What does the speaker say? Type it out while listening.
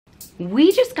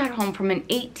We just got home from an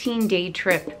 18-day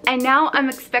trip, and now I'm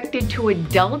expected to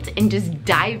adult and just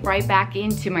dive right back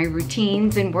into my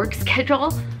routines and work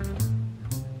schedule.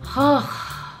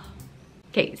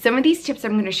 Okay, some of these tips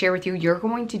I'm gonna share with you, you're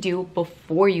going to do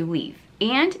before you leave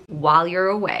and while you're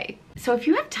away. So if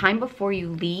you have time before you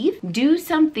leave, do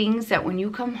some things that when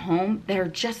you come home that are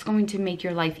just going to make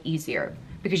your life easier,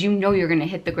 because you know you're gonna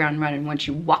hit the ground running once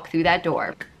you walk through that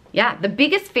door. Yeah, the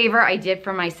biggest favor I did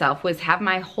for myself was have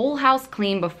my whole house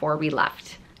clean before we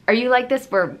left. Are you like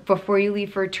this where before you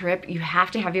leave for a trip, you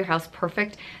have to have your house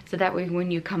perfect so that way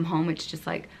when you come home, it's just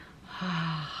like,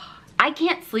 I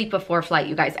can't sleep before flight,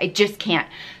 you guys. I just can't.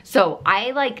 So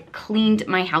I like cleaned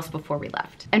my house before we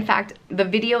left. In fact, the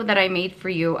video that I made for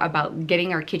you about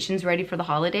getting our kitchens ready for the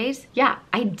holidays, yeah,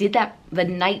 I did that the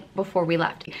night before we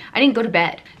left. I didn't go to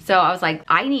bed. So I was like,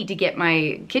 I need to get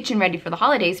my kitchen ready for the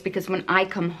holidays because when I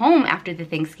come home after the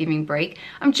Thanksgiving break,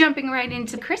 I'm jumping right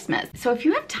into Christmas. So if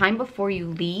you have time before you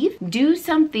leave, do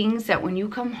some things that when you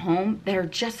come home that are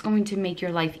just going to make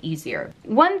your life easier.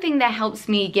 One thing that helps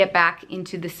me get back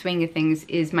into the swing of things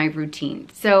is my routine.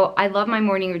 So I love my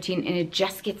morning routine and it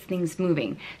just gets things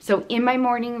moving. So in my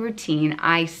morning routine,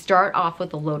 I start off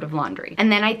with a load of laundry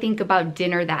and then I think about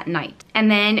dinner that night.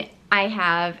 And then I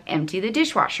have empty the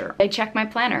dishwasher. I check my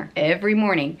planner every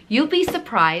morning. You'll be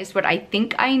surprised what I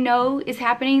think I know is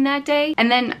happening that day. And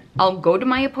then I'll go to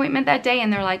my appointment that day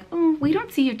and they're like, oh, we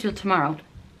don't see you till tomorrow.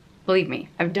 Believe me,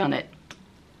 I've done it.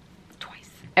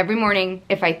 Every morning,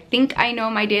 if I think I know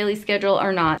my daily schedule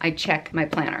or not, I check my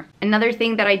planner. Another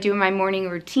thing that I do in my morning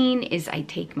routine is I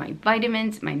take my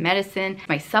vitamins, my medicine,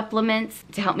 my supplements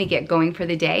to help me get going for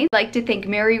the day. I'd like to thank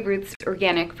Mary Ruth's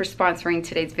Organic for sponsoring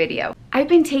today's video. I've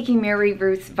been taking Mary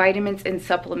Ruth's vitamins and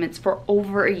supplements for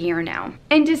over a year now.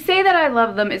 And to say that I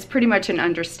love them is pretty much an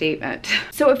understatement.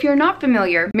 So if you're not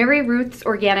familiar, Mary Ruth's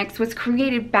Organics was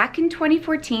created back in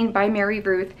 2014 by Mary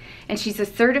Ruth, and she's a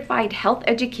certified health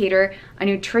educator, a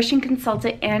nutrition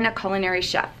consultant, and a culinary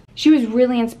chef. She was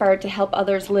really inspired to help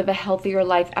others live a healthier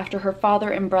life after her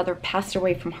father and brother passed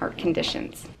away from heart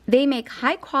conditions. They make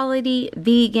high quality,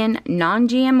 vegan,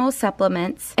 non-GMO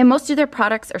supplements, and most of their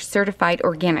products are certified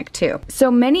organic too. So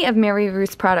many of Mary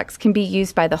Ruth's products can be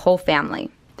used by the whole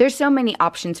family. There's so many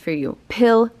options for you: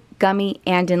 pill, gummy,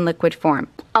 and in liquid form.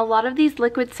 A lot of these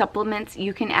liquid supplements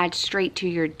you can add straight to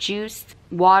your juice,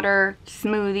 water,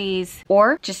 smoothies,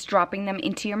 or just dropping them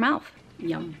into your mouth.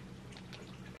 Yum.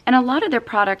 And a lot of their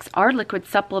products are liquid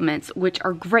supplements, which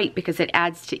are great because it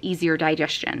adds to easier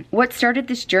digestion. What started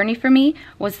this journey for me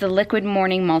was the Liquid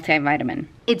Morning Multivitamin.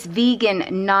 It's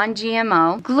vegan,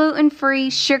 non-GMO, gluten-free,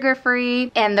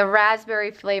 sugar-free, and the raspberry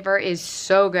flavor is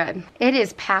so good. It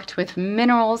is packed with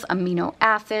minerals, amino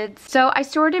acids. So I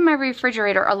stored it in my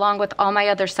refrigerator along with all my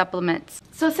other supplements.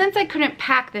 So since I couldn't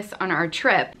pack this on our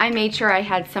trip, I made sure I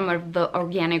had some of the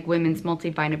Organic Women's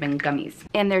Multivitamin Gummies.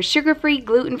 And they're sugar-free,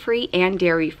 gluten-free, and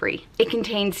dairy-free. It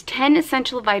contains 10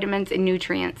 essential vitamins and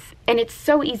nutrients. And it's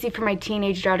so easy for my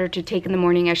teenage daughter to take in the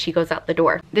morning as she goes out the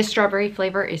door. This strawberry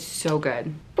flavor is so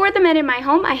good. For the men in my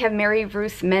home, I have Mary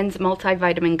Ruth's Men's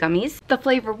Multivitamin Gummies. The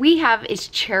flavor we have is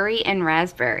cherry and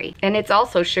raspberry. And it's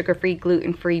also sugar-free,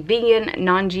 gluten-free, vegan,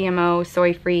 non-GMO,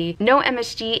 soy-free, no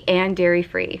MSG, and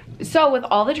dairy-free. So with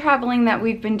all the traveling that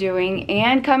we've been doing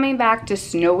and coming back to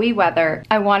snowy weather,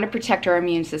 I want to protect our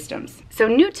immune systems. So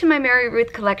new to my Mary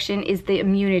Ruth collection is the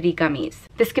Immunity Gummies.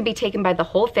 This can be taken by the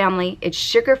whole family. It's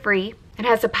sugar-free. It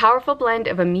has a powerful blend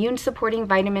of immune-supporting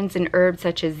vitamins and herbs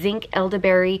such as zinc,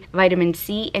 elderberry, vitamin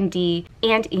C and D,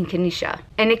 and echinacea.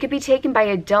 And it can be taken by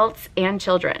adults and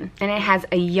children. And it has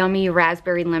a yummy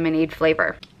raspberry lemonade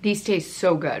flavor. These taste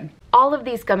so good. All of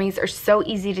these gummies are so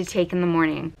easy to take in the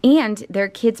morning. And their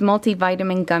Kids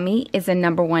Multivitamin Gummy is a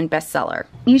 #1 bestseller.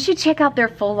 You should check out their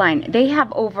full line. They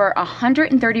have over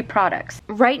 130 products.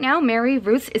 Right now, Mary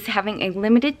Ruth's is having a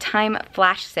limited time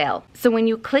flash sale. So when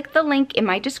you click the link in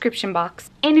my description box,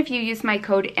 and if you use my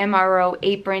code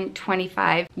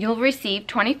MROAPRON25, you'll receive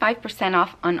 25%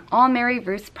 off on all Mary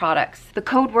Ruth's products. The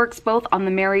code works both on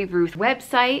the Mary Ruth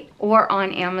website or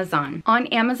on Amazon. On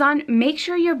Amazon, make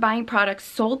sure you're buying products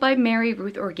sold by Mary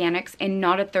Ruth Organics and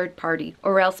not a third party,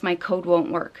 or else my code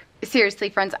won't work. Seriously,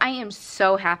 friends, I am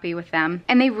so happy with them,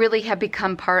 and they really have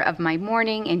become part of my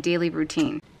morning and daily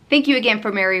routine. Thank you again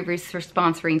for Mary Ruth for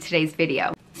sponsoring today's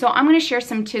video. So I'm going to share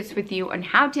some tips with you on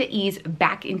how to ease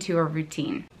back into a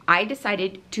routine. I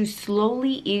decided to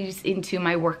slowly ease into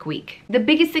my work week. The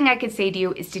biggest thing I could say to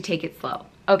you is to take it slow.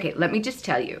 Okay, let me just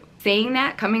tell you, saying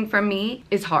that coming from me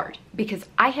is hard because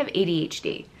I have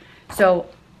ADHD. So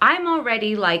I'm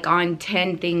already like on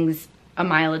 10 things a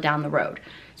mile down the road.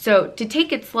 So to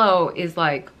take it slow is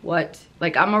like, what?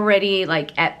 Like I'm already like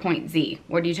at point Z.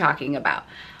 What are you talking about?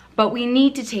 But we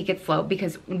need to take it slow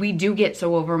because we do get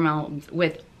so overwhelmed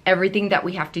with everything that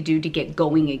we have to do to get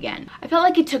going again. I felt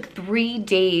like it took 3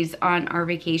 days on our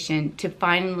vacation to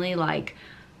finally like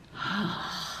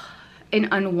and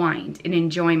unwind and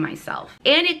enjoy myself.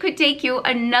 And it could take you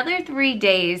another 3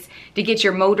 days to get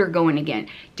your motor going again,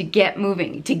 to get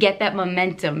moving, to get that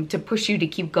momentum to push you to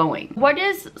keep going. What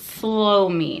does slow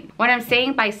mean? What I'm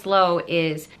saying by slow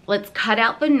is let's cut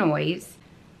out the noise,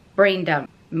 brain dump,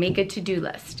 make a to-do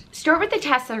list. Start with the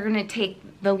tasks that are gonna take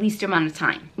the least amount of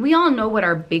time. We all know what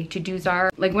our big to-dos are.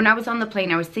 Like when I was on the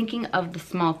plane, I was thinking of the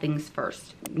small things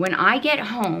first. When I get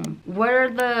home, what are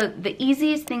the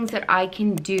easiest things that I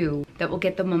can do that will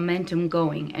get the momentum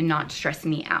going and not stress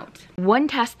me out? One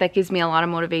task that gives me a lot of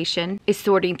motivation is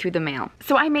sorting through the mail.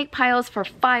 So I make piles for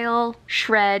file,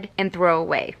 shred, and throw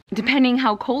away. Depending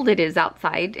how cold it is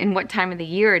outside and what time of the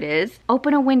year it is,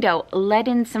 open a window, let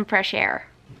in some fresh air.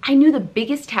 I knew the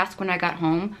biggest task when I got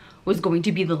home was going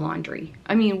to be the laundry.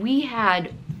 I mean, we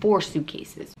had 4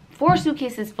 suitcases. 4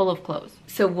 suitcases full of clothes.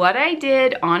 So what I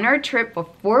did on our trip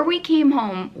before we came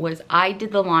home was I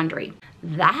did the laundry.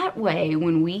 That way,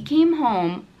 when we came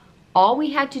home, all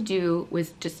we had to do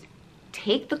was just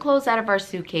take the clothes out of our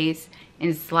suitcase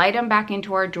and slide them back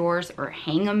into our drawers or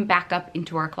hang them back up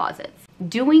into our closets.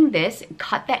 Doing this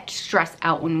cut that stress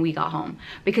out when we got home,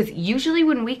 because usually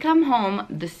when we come home,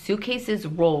 the suitcases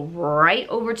roll right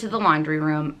over to the laundry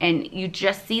room and you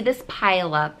just see this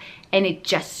pile up and it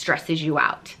just stresses you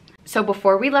out. So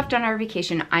before we left on our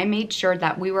vacation, I made sure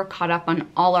that we were caught up on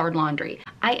all our laundry.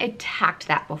 I attacked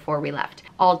that before we left.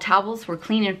 All towels were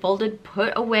clean and folded,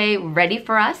 put away, ready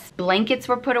for us. Blankets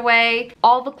were put away,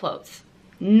 all the clothes.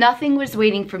 Nothing was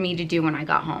waiting for me to do when I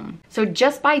got home. So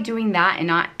just by doing that and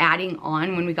not adding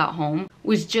on when we got home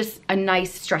was just a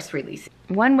nice stress release.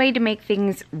 One way to make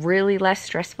things really less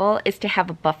stressful is to have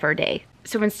a buffer day.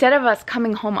 So instead of us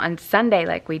coming home on Sunday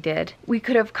like we did, we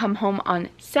could have come home on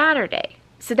Saturday.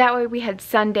 So that way we had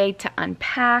Sunday to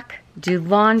unpack, do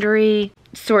laundry,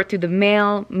 sort through the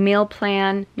mail, meal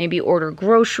plan, maybe order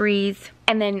groceries,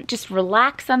 and then just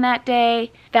relax on that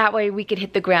day. That way we could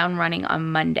hit the ground running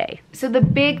on Monday. So the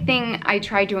big thing I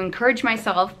try to encourage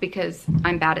myself, because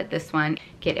I'm bad at this one,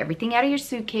 get everything out of your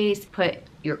suitcase, put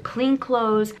your clean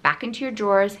clothes back into your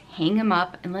drawers, hang them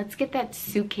up, and let's get that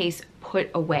suitcase put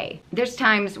away. There's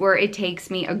times where it takes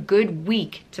me a good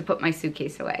week to put my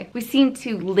suitcase away. We seem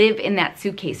to live in that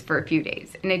suitcase for a few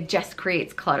days and it just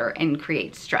creates clutter and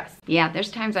creates stress. Yeah,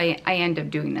 there's times I end up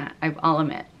doing that, I'll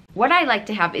admit. What I like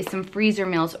to have is some freezer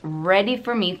meals ready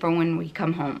for me for when we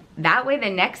come home. That way the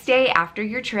next day after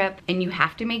your trip and you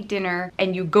have to make dinner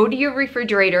and you go to your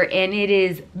refrigerator and it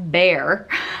is bare,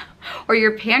 or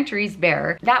your pantry's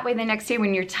bare. That way the next day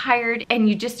when you're tired and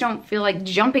you just don't feel like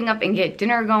jumping up and get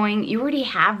dinner going, you already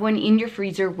have one in your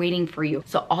freezer waiting for you.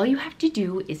 So all you have to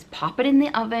do is pop it in the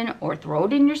oven or throw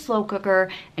it in your slow cooker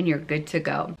and you're good to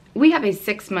go. We have a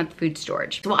 6-month food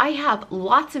storage. So I have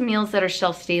lots of meals that are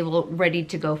shelf stable, ready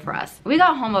to go for us. We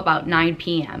got home about 9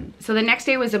 p.m. So the next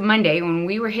day was a Monday when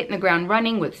we were hitting the ground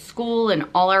running with school and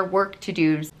all our work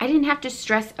to-dos. I didn't have to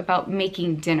stress about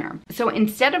making dinner. So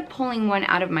instead of pulling one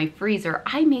out of my freezer,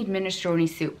 I made minestrone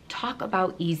soup. Talk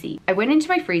about easy. I went into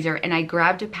my freezer and I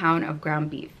grabbed a pound of ground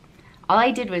beef. All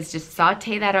I did was just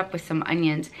saute that up with some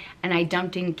onions and I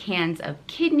dumped in cans of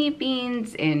kidney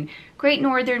beans and Great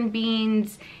Northern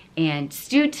beans and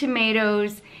stewed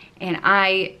tomatoes and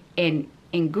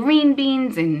green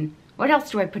beans, and what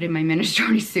else do I put in my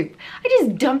minestrone soup? I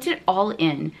just dumped it all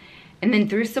in and then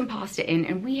threw some pasta in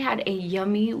and we had a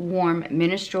yummy warm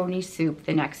minestrone soup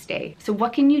the next day. So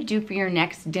what can you do for your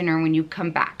next dinner when you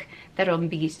come back that'll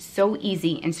be so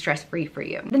easy and stress-free for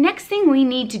you? The next thing we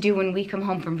need to do when we come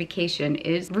home from vacation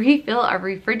is refill our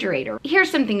refrigerator. Here's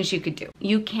some things you could do.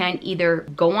 You can either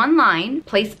go online,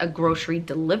 place a grocery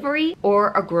delivery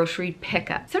or a grocery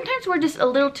pickup. Sometimes we're just a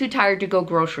little too tired to go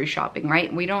grocery shopping,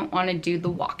 right? We don't want to do the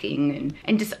walking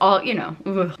and just all, you know,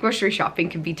 grocery shopping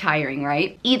can be tiring,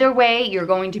 right? Either way, you're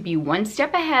going to be one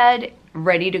step ahead,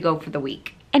 ready to go for the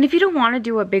week. And if you don't want to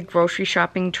do a big grocery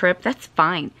shopping trip, that's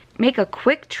fine. Make a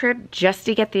quick trip just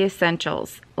to get the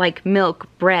essentials, like milk,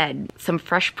 bread, some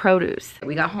fresh produce.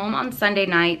 We got home on Sunday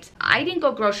night. I didn't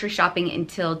go grocery shopping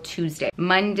until Tuesday.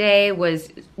 Monday was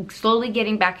slowly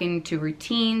getting back into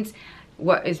routines.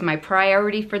 What is my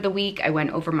priority for the week? I went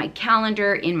over my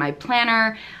calendar in my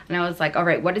planner and I was like, all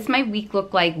right, what does my week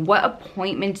look like? What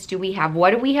appointments do we have?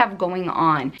 What do we have going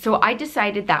on? So I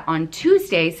decided that on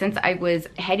Tuesday, since I was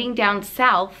heading down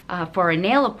south for a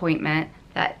nail appointment,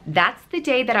 that's the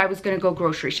day that I was gonna go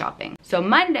grocery shopping. So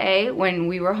Monday, when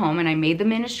we were home and I made the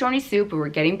minestrone soup, we were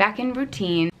getting back in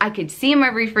routine, I could see in my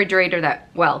refrigerator that,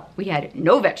 well, we had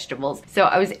no vegetables. So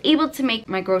I was able to make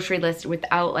my grocery list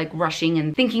without like rushing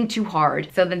and thinking too hard.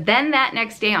 So then that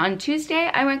next day on Tuesday,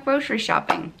 I went grocery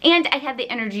shopping. And I had the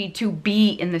energy to be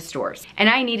in the stores. And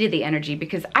I needed the energy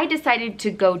because I decided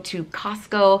to go to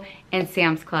Costco and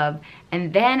Sam's Club,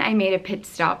 and then I made a pit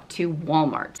stop to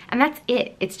Walmart. And that's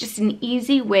it. It's just an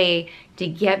easy way to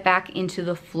get back into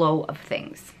the flow of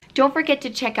things. Don't forget to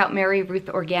check out Mary Ruth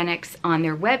Organics on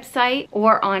their website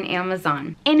or on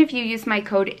Amazon. And if you use my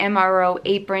code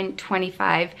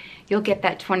MROAPRON25, you'll get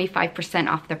that 25%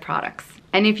 off the products.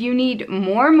 And if you need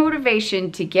more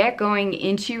motivation to get going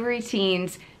into your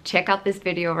routines, check out this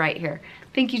video right here.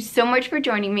 Thank you so much for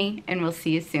joining me, and we'll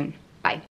see you soon. Bye.